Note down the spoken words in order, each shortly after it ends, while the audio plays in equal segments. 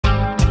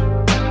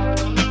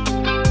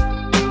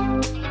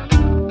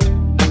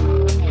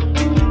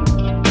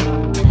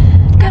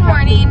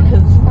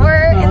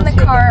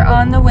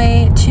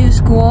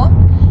school,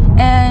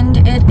 and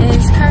it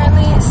is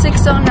currently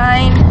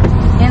 6:09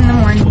 in the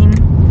morning.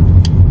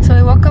 So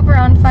we woke up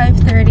around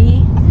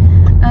 5:30.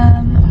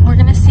 We're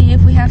gonna see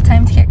if we have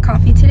time to get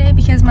coffee today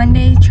because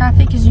Monday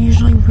traffic is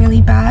usually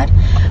really bad,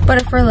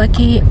 but if we're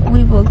lucky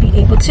we will be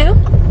able to.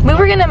 We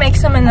were gonna make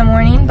some in the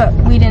morning, but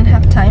we didn't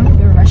have time.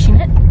 We were rushing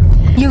it.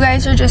 You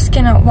guys are just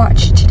gonna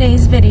watch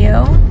today's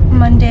video,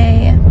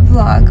 Monday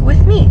vlog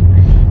with me,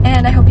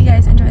 and I hope you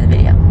guys enjoy the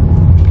video.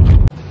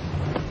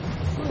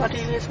 What do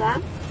you guys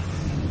want?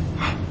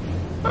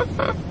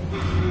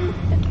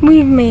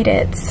 We've made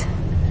it.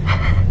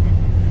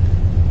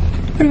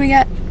 What do we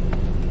got?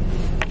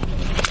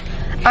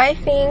 I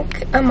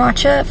think a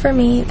matcha for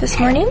me this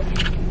morning.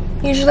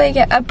 Usually I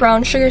get a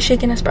brown sugar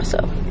shaken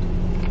espresso.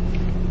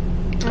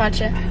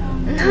 Matcha.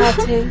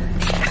 Latte.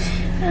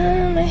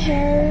 My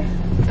hair.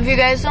 If you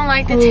guys don't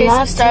like the taste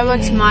of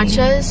Starbucks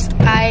matchas,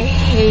 I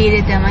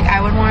hated them. Like,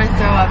 I would want to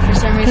throw up for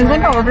some reason.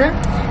 Can I order?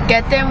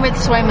 Get them with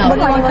soy milk.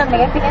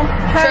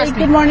 Hi,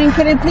 good morning.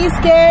 Could I please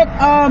get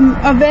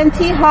a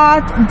venti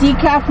hot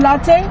decaf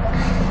latte?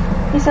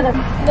 I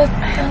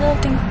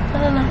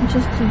don't know.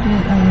 Just to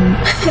get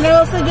Can I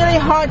also get a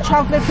hot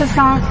chocolate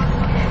croissant?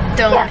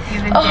 Don't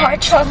even a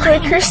hot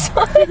chocolate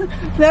croissant.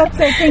 That's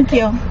it. Thank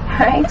you.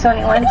 Alright,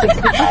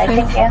 2165.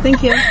 Thank you.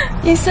 Thank you.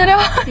 You said a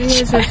hot You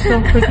guys are so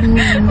freaking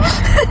mean.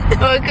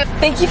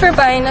 Thank you for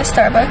buying a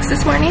Starbucks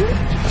this morning.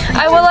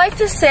 I would like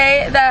to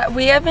say that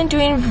we have been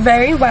doing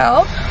very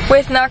well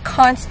with not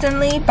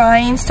constantly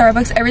buying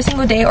Starbucks every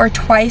single day or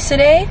twice a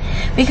day,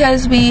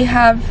 because we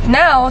have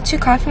now 2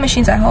 coffee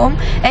machines at home,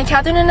 and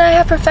Catherine and I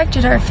have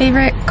perfected our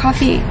favorite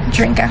coffee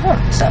drink at home.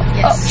 So,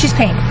 yes. Oh, she's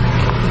paying.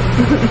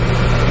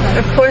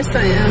 Of course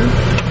I am.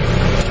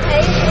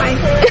 Hi.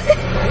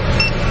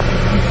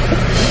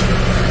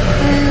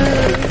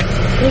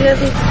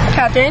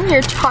 Catherine,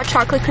 your hot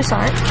chocolate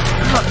croissant.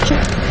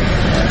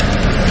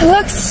 It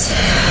looks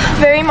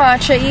very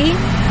matcha-y.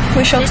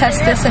 We shall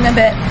test this in a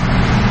bit.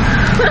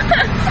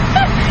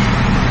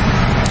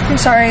 I'm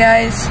sorry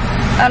guys,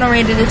 I don't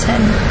rate it a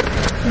 10.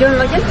 You don't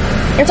like it?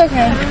 It's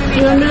okay.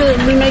 You want me to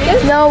remake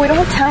it? No, we don't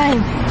have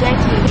time.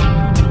 Jackie.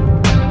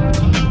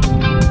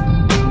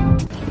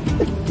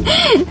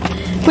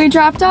 We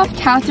dropped off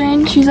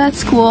Catherine, she's at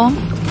school,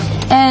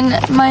 and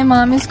my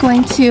mom is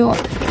going to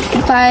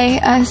buy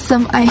us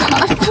some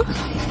IHOP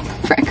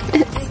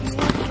breakfast.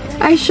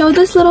 I showed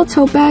this little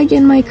tote bag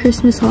in my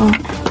Christmas haul,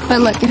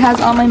 but look, it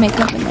has all my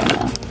makeup in there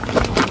now.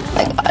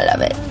 Like, all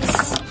of it.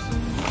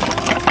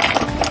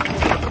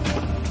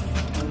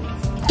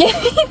 Give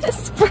me the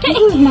spray.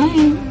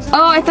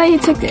 Oh, I thought you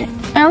took it.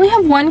 I only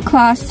have 1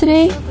 class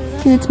today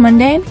because it's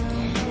Monday,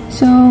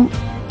 so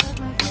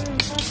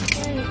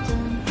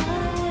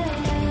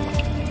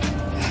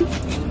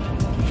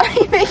are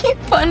you making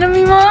fun of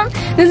me, Mom?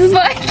 This is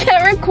why I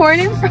can't record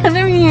in front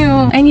of you.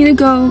 I need to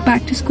go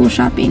back to school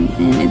shopping,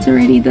 and it's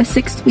already the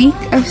 6th week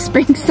of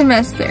spring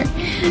semester.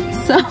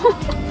 So,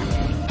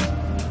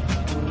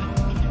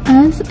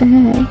 as if.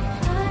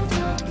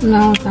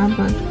 No, it's not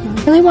bad.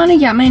 I really want to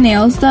get my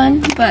nails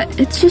done, but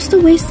it's just a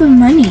waste of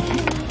money.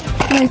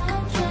 Like,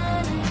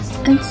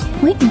 it's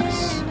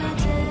pointless.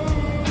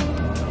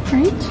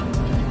 Right?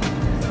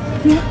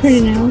 You have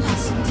pretty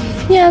nails.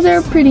 Yeah,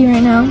 they're pretty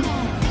right now.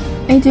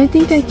 I do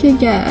think I could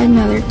get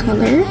another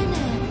color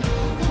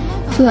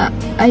so that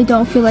I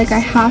don't feel like I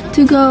have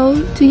to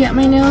go to get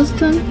my nails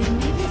done.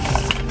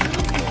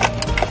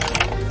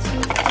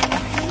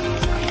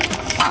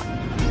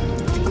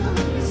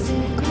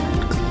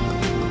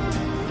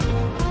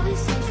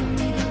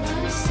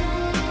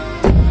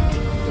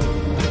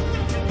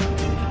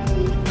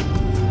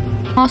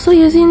 I'm also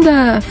using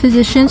the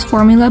Physicians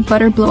Formula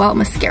Butter Blowout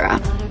Mascara.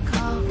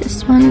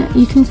 This one,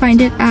 you can find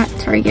it at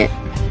Target.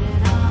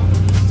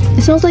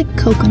 It smells like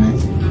coconut.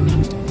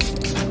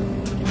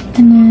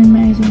 And then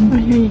my eyes are Oh,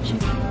 here you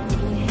check.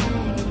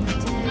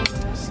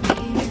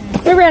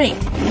 We're ready.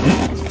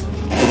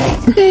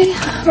 Okay,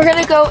 we're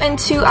gonna go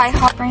into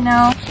IHOP right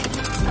now.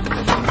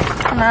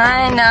 Come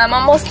on, I'm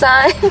almost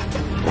done.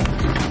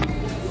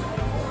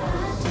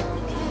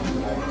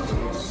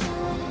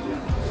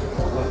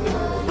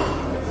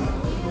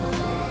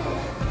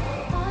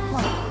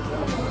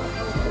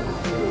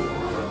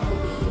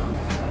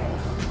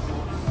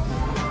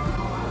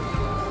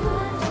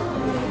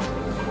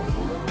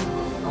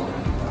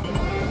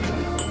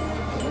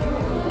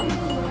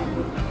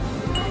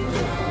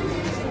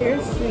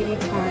 Here's sweetie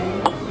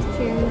pie.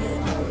 Cheers.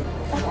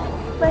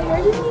 My hair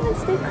didn't even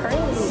stay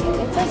curly.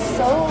 It's like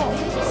so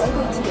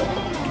ugly to me.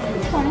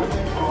 It's fine. It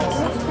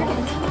looks pretty.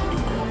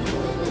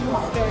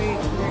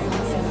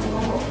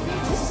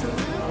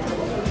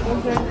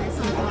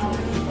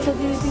 So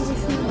do you think we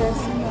should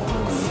invest in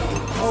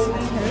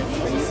Owen hair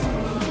for you?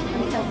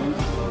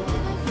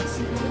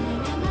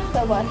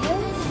 The what hair?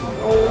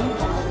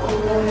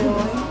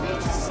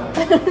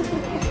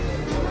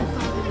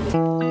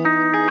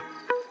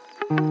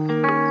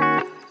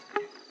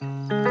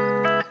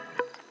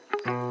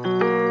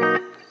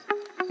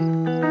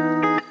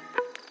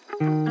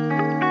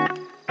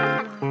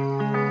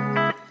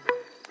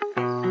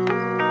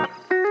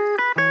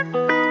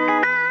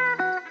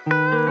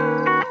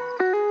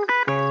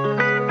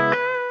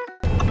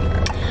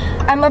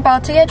 I'm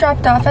about to get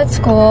dropped off at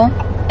school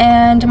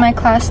and my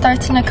class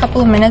starts in a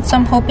couple of minutes, so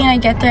I'm hoping I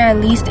get there at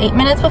least 8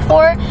 minutes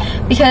before,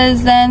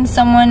 because then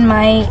someone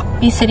might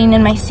be sitting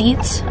in my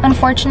seats,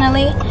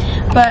 unfortunately.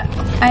 But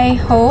I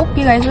hope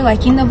you guys are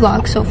liking the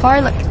vlog so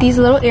far. Look, these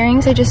little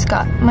earrings I just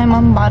got. My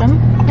mom bought them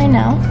right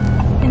now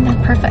and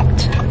they're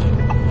perfect.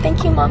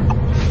 Thank you, Mom.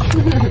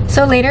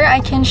 So later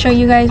I can show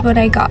you guys what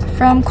I got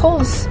from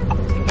Khols.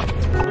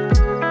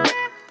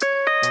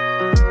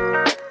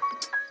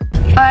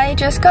 I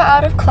just got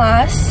out of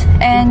class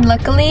and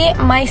luckily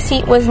my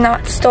seat was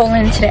not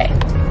stolen today.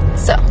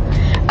 So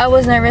I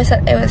was nervous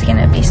that it was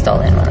gonna be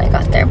stolen when I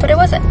got there, but it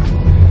wasn't.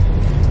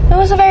 It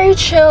was a very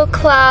chill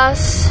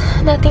class,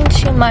 nothing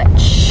too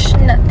much,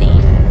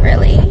 nothing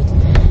really.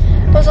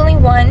 It was only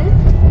one,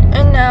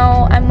 and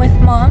now I'm with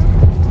Mom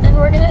and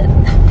we're gonna,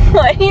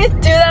 why do you do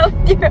that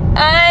with your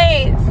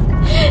eyes?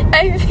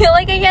 I feel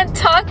like I can't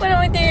talk when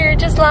I'm with you, you're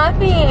just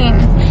laughing.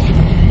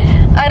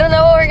 I don't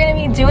know what we're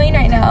gonna be doing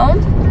right now.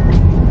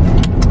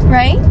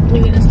 Right?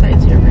 You're gonna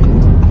size your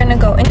ring. We're gonna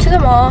go into the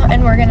mall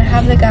and we're gonna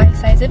have the guy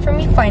size it for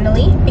me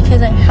finally,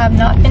 because I have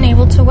not been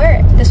able to wear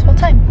it this whole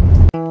time.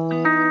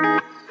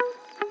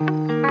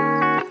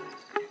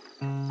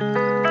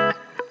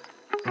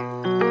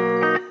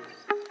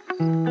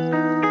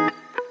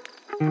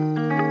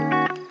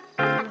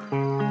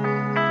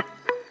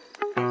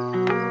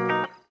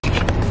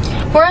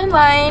 We're in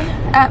line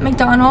at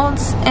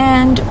McDonald's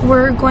and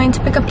we're going to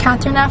pick up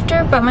Catherine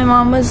after, but my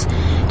mom was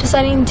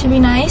deciding to be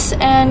nice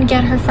and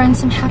get her friends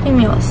some Happy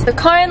Meals. The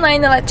car in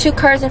line, they let 2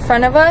 cars in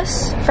front of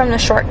us from the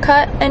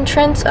shortcut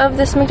entrance of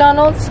this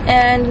McDonald's,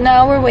 and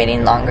now we're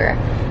waiting longer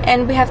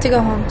and we have to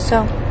go home,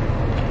 so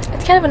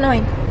it's kind of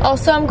annoying.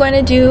 Also, I'm going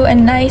to do a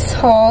nice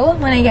haul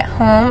when I get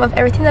home of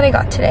everything that I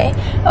got today.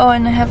 Oh,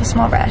 and I have a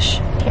small rash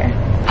here.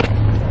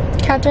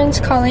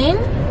 Catherine's calling.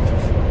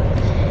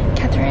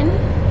 Catherine?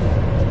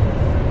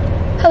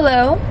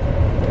 Hello.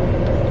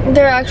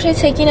 They're actually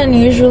taking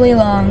unusually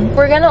long.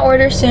 We're gonna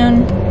order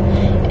soon,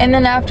 and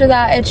then after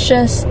that it's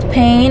just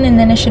paying, and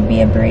then it should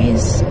be a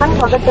breeze.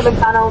 Welcome to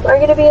McDonald's. Are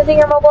you gonna be using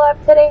your mobile app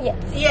today? Yes.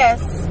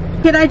 Yes.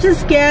 Can I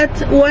just get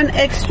 1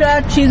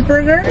 extra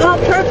cheeseburger? Oh,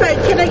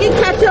 perfect. Can I get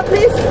ketchup,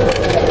 please?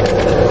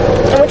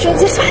 And which one's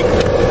this one?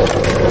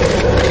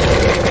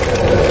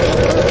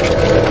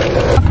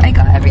 I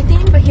got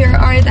everything, but here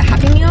are the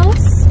Happy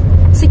Meals.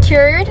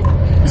 Secured.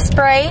 The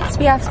Sprites,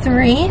 we have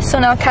 3, so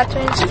now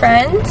Catherine's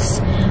friends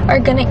are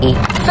gonna eat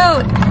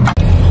food.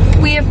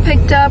 We have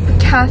picked up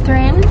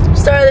Catherine,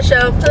 star of the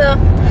show, hello.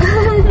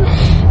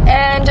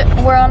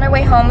 And we're on our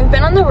way home. We've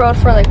been on the road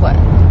for like what,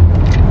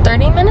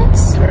 30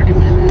 minutes? 30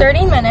 minutes.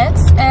 30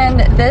 minutes,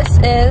 and this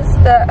is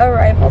the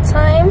arrival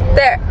time.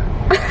 There.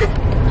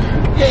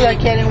 You're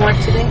like getting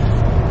what today?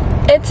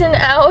 It's an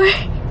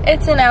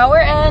hour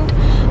and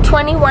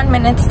 21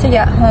 minutes to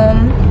get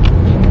home,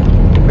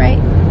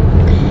 right?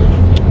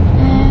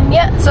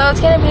 Yeah, so it's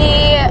gonna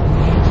be,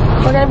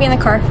 we're gonna be in the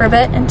car for a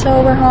bit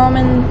until we're home,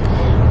 and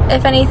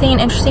if anything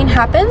interesting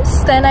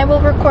happens, then I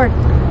will record.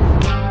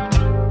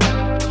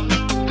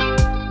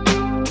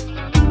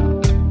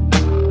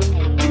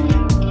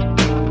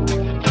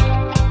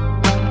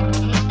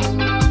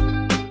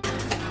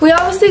 We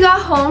obviously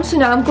got home, so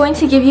now I'm going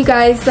to give you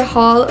guys the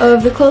haul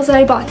of the clothes that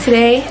I bought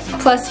today,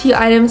 plus a few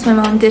items my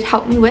mom did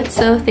help me with,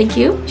 so thank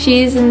you.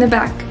 She's in the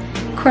back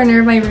corner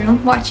of my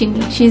room watching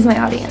me. She's my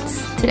audience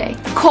today.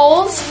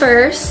 Khols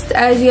first,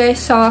 as you guys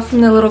saw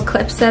from the little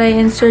clips that I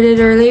inserted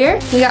earlier.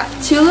 We got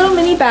 2 little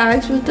mini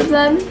bags, both of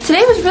them.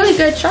 Today was really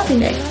good shopping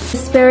day.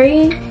 This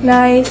very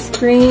nice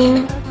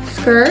green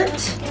skirt.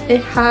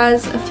 It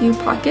has a few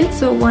pockets,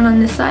 so 1 on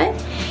this side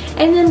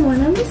and then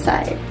 1 on this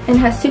side, and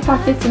has 2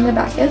 pockets in the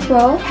back as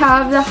well.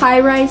 Have the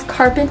high-rise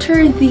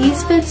carpenter.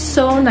 These fit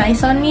so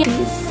nice on me.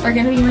 These are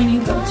gonna be my new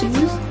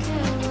go-tos.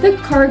 The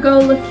cargo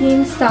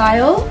looking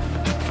style.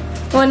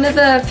 One of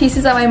the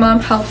pieces that my mom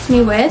helped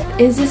me with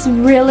is this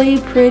really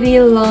pretty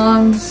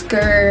long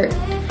skirt.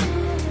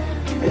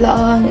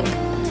 Long.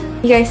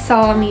 You guys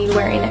saw me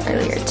wearing it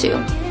earlier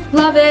too.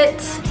 Love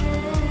it.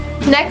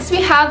 Next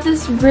we have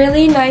this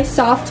really nice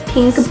soft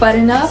pink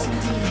button-up.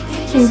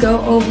 Can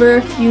go over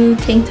a few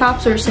tank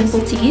tops or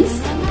simple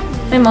tees.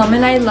 My mom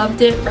and I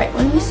loved it right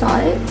when we saw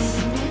it.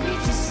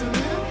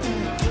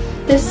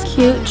 This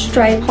cute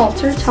striped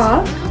halter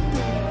top.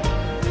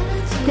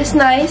 This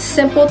nice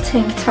simple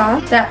tank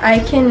top that I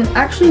can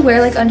actually wear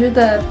like under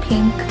the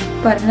pink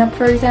button-up,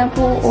 for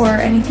example, or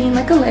anything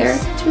like a layer.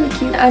 It's really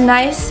cute. A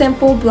nice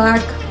simple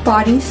black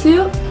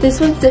bodysuit. This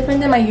one's different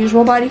than my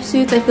usual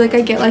bodysuits. I feel like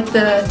I get like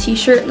the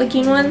t-shirt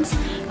looking ones.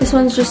 This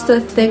one's just a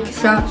thick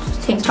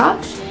strapped tank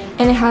top,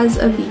 and it has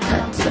a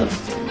V-cut, so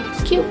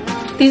it's cute.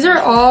 These are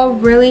all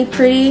really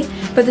pretty,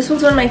 but this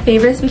one's one of my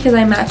favorites because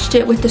I matched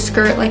it with the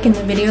skirt like in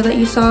the video that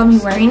you saw me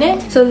wearing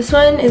it. So this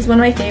one is one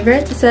of my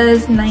favorites. It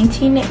says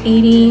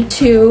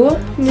 1982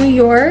 New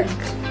York,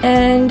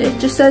 and it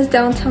just says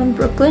downtown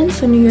Brooklyn,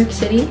 so New York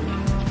City.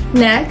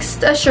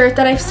 Next, a shirt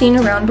that I've seen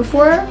around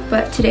before,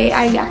 but today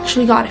I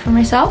actually got it for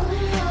myself.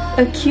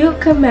 A cute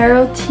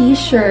Camaro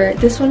t-shirt.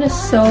 This one is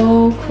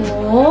so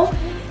cool.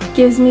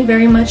 gives me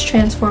very much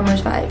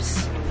Transformers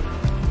vibes.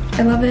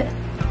 I love it.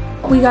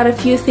 We got a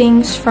few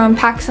things from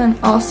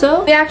Pacsun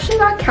also. We actually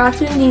got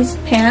Catherine these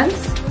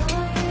pants,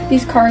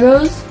 these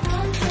cargos.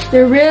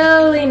 They're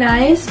really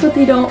nice, but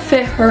they don't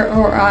fit her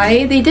or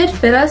I. They did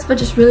fit us, but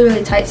just really,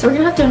 really tight. So we're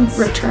gonna have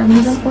to return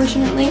these,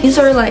 unfortunately. These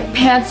are like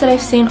pants that I've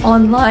seen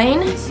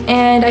online,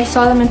 and I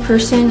saw them in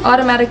person.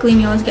 Automatically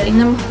knew I was getting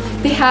them.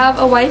 They have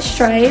a white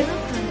stripe,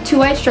 2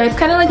 white stripes,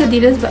 kind of like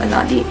Adidas, but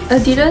not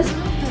Adidas.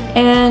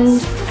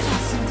 And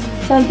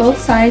it's on both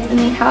sides, and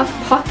they have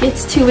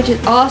pockets too, which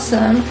is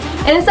awesome.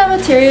 And it's that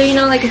material, you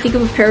know, like I think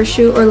of a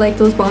parachute or like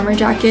those bomber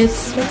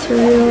jackets.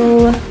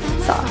 Material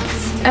socks.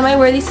 I might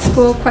wear these to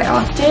school quite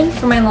often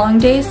for my long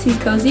days to be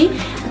cozy,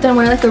 but then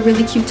wear like a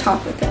really cute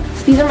top with it.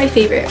 So these are my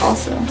favorite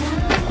also.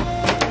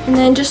 And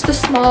then just a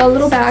small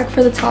little bag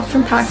for the top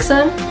from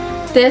Pacsun.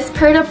 This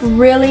paired up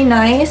really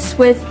nice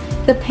with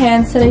the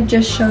pants that I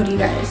just showed you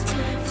guys.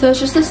 So it's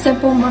just a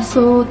simple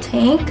muscle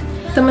tank.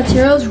 The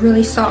material is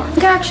really soft. I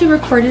think I actually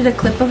recorded a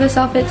clip of this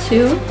outfit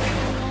too.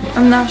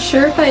 I'm not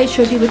sure if I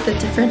showed you with the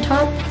different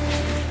top,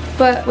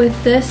 but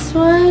with this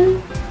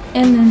one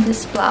and then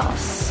this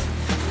blouse.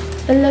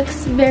 It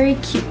looks very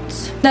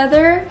cute.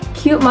 Another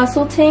cute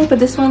muscle tank, but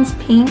this one's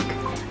pink.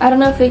 I don't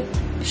know if it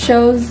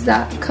shows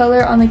that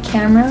color on the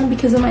camera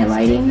because of my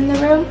lighting in the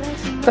room,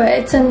 but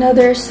it's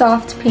another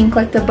soft pink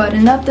like the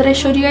button up that I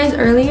showed you guys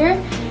earlier.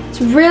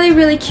 It's really,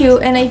 really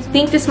cute, and I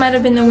think this might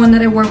have been the one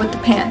that I wore with the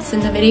pants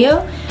in the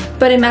video,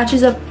 but it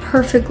matches up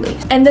perfectly.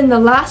 And then the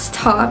last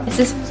top is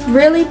this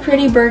really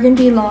pretty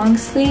burgundy long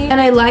sleeve, and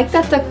I like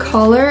that the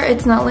color,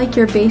 it's not like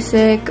your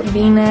basic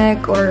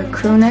v-neck or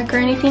crew neck or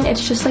anything.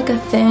 It's just like a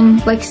thin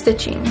like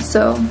stitching,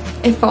 so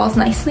it falls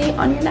nicely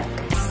on your neck.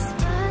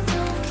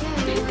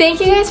 Thank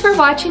you guys for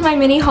watching my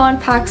mini haul on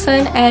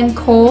Pacsun and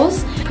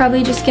Khols.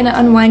 Probably just gonna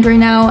unwind right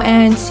now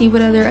and see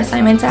what other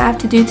assignments I have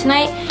to do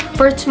tonight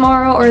for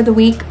tomorrow or the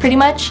week pretty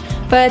much.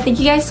 But thank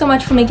you guys so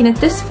much for making it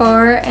this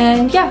far,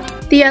 and yeah.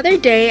 The other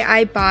day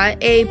I bought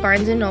a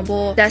Barnes &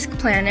 Noble desk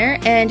planner,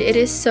 and it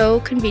is so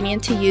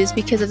convenient to use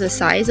because of the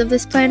size of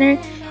this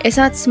planner. It's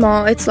not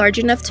small, it's large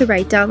enough to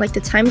write down like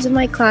the times of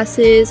my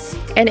classes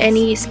and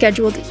any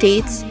scheduled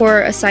dates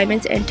for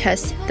assignments and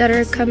tests that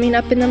are coming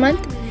up in the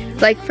month.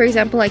 Like for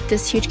example, like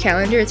this huge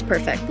calendar, it's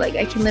perfect. Like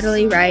I can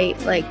literally write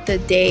like the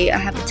day I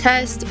have a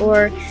test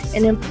or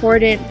an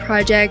important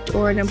project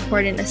or an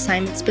important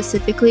assignment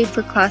specifically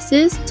for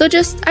classes. So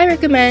I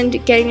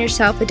recommend getting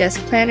yourself a desk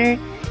planner,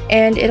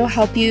 and it'll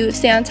help you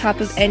stay on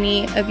top of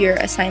any of your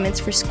assignments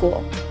for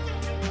school.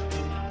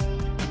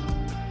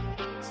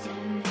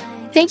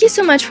 Thank you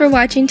so much for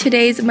watching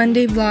today's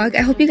Monday vlog.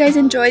 I hope you guys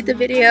enjoyed the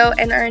video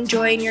and are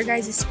enjoying your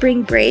guys'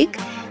 spring break.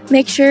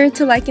 Make sure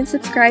to like and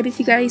subscribe if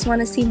you guys want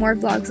to see more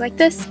vlogs like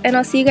this, and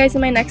I'll see you guys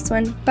in my next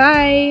one.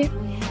 Bye!